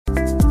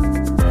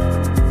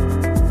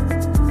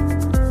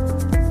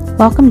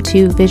Welcome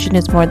to Vision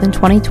is More Than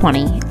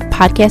 2020, a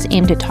podcast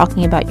aimed at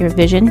talking about your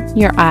vision,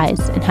 your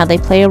eyes, and how they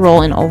play a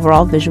role in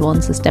overall visual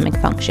and systemic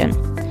function.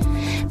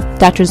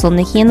 Drs.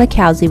 Zlotnicki and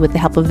Lakowski, with the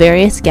help of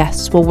various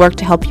guests, will work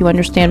to help you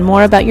understand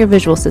more about your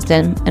visual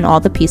system and all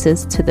the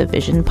pieces to the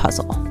vision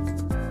puzzle.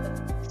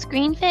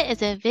 ScreenFit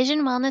is a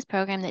vision wellness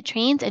program that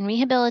trains and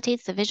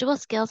rehabilitates the visual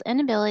skills and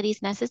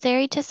abilities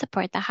necessary to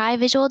support the high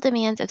visual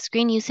demands of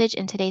screen usage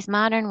in today's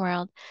modern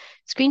world.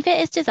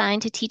 ScreenFit is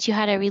designed to teach you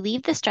how to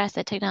relieve the stress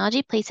that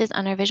technology places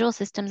on our visual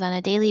systems on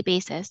a daily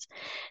basis.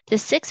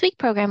 This 6-week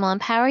program will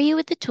empower you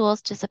with the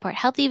tools to support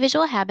healthy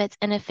visual habits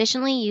and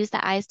efficiently use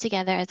the eyes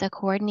together as a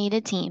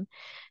coordinated team.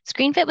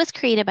 ScreenFit was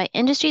created by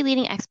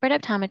industry-leading expert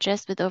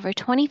optometrists with over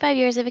 25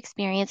 years of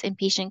experience in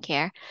patient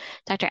care.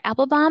 Dr.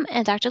 Applebaum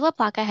and Dr.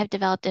 LaPlaca have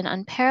developed an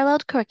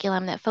unparalleled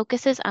curriculum that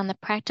focuses on the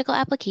practical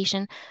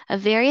application of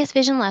various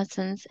vision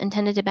lessons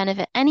intended to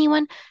benefit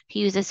anyone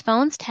who uses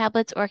phones,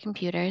 tablets, or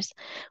computers.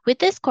 With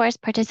this course,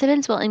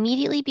 participants will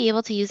immediately be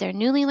able to use their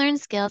newly learned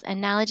skills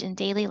and knowledge in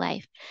daily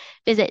life.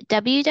 Visit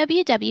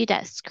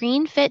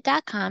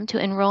www.screenfit.com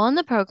to enroll in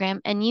the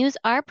program and use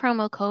our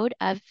promo code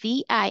of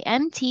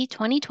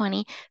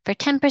VIMT2020 for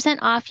 10%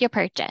 off your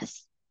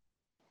purchase.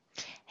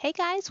 Hey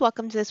guys,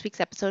 welcome to this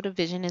week's episode of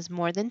Vision is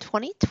More Than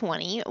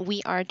 2020.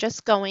 We are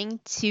just going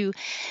to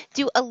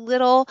do a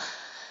little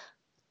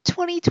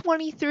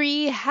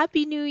 2023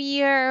 Happy New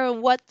Year.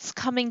 What's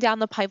coming down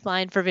the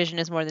pipeline for Vision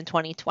is More Than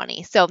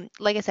 2020. So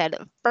like I said,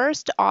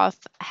 first off,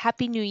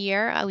 Happy New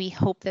Year. We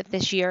hope that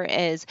this year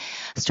is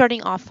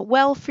starting off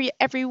well for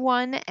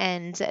everyone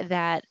and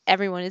that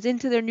everyone is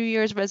into their New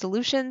Year's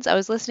resolutions. I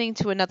was listening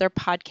to another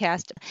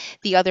podcast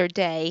the other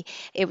day.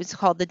 It was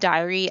called The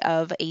Diary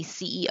of a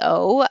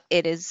CEO.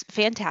 It is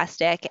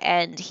fantastic.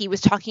 And he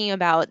was talking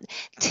about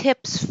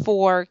tips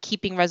for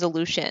keeping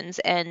resolutions.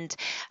 And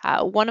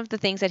one of the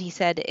things that he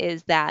said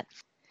is that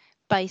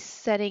by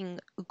setting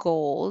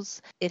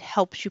goals, it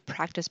helps you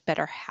practice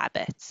better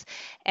habits.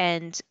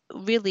 And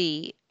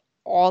really,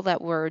 all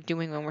that we're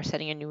doing when we're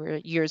setting a New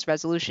Year's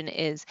resolution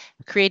is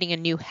creating a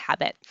new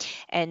habit.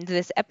 And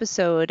this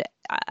episode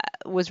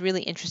was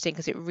really interesting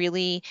because it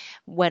really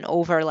went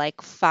over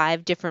like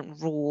 5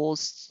 different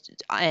rules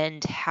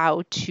and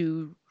how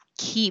to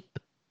keep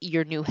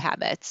your new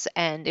habits,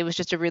 and it was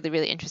just a really,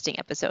 really interesting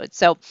episode.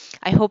 So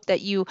I hope that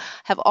you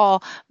have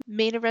all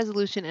made a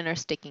resolution and are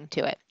sticking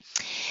to it.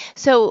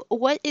 So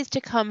what is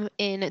to come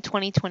in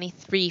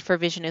 2023 for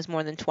Vision is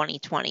More Than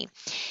 2020?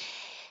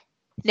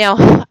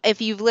 Now,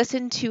 if you've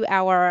listened to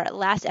our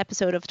last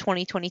episode of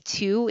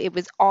 2022, it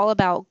was all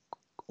about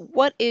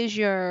what is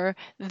your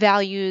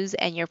values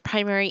and your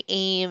primary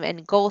aim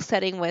and goal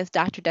setting with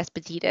Dr.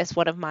 Despotidis,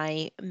 one of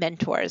my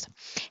mentors.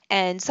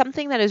 And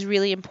something that is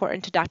really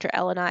important to Dr.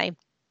 L and I,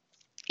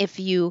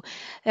 if you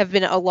have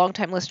been a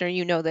long-time listener,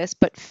 you know this,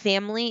 but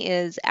family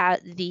is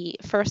at the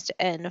first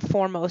and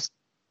foremost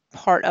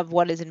part of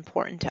what is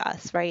important to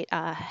us, right?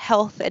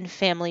 Health and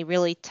family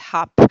really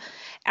top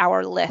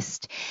our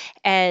list.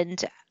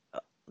 And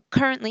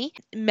currently,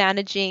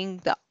 managing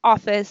the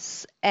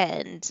office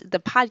and the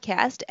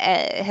podcast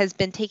has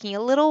been taking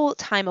a little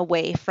time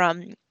away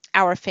from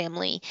our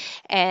family,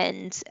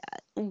 and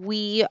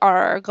we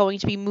are going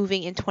to be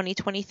moving in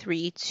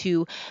 2023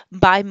 to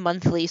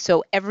bi-monthly,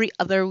 so every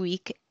other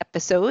week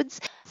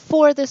episodes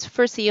for this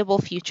foreseeable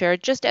future,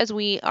 just as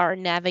we are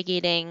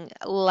navigating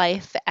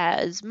life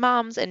as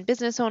moms and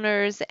business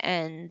owners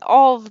and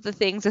all of the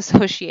things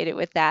associated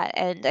with that.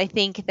 And I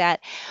think that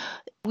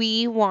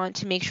we want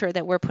to make sure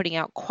that we're putting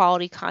out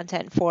quality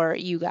content for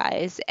you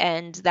guys,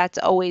 and that's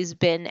always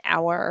been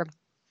our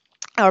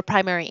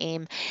primary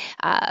aim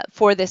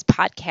for this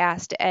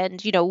podcast.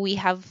 And, you know, we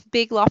have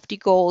big lofty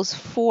goals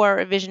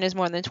for Vision is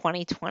More Than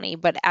 2020,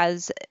 but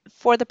as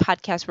for the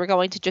podcast, we're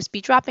going to just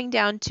be dropping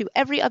down to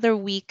every other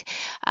week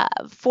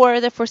for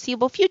the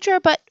foreseeable future,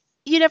 but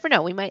you never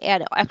know. We might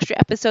add extra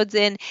episodes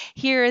in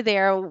here or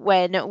there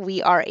when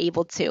we are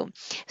able to.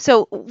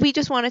 So we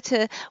just wanted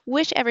to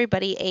wish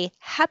everybody a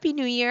happy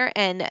new year.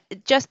 And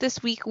just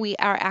this week, we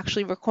are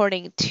actually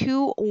recording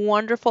 2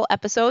 wonderful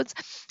episodes.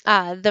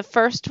 The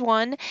first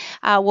one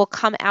will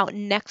come out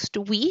next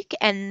week.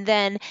 And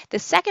then the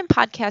second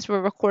podcast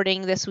we're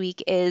recording this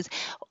week is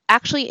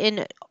actually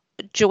in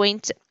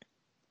joint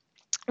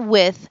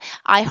with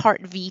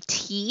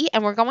iHeartVT,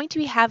 and we're going to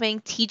be having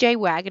TJ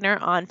Wagner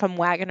on from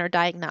Wagner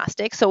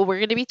Diagnostics. So we're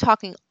going to be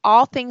talking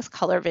all things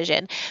color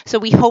vision. So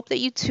we hope that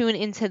you tune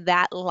into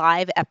that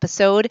live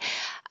episode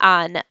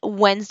on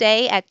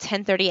Wednesday at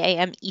 10:30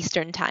 a.m.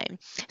 Eastern Time.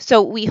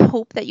 So we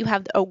hope that you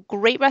have a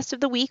great rest of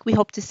the week. We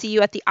hope to see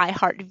you at the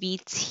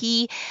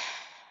iHeartVT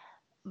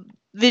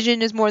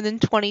Vision is More Than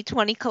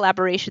 2020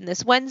 collaboration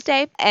this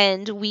Wednesday,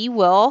 and we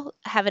will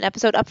have an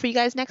episode up for you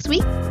guys next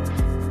week.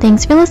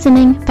 Thanks for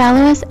listening.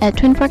 Follow us at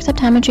Twin Forks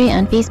Optometry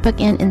on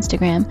Facebook and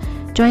Instagram.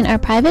 Join our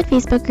private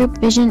Facebook group,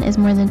 Vision is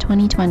More Than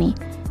 2020.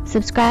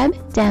 Subscribe,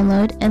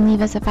 download, and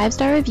leave us a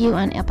 5-star review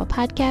on Apple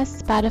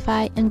Podcasts,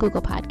 Spotify, and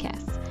Google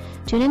Podcasts.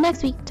 Tune in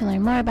next week to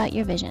learn more about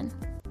your vision.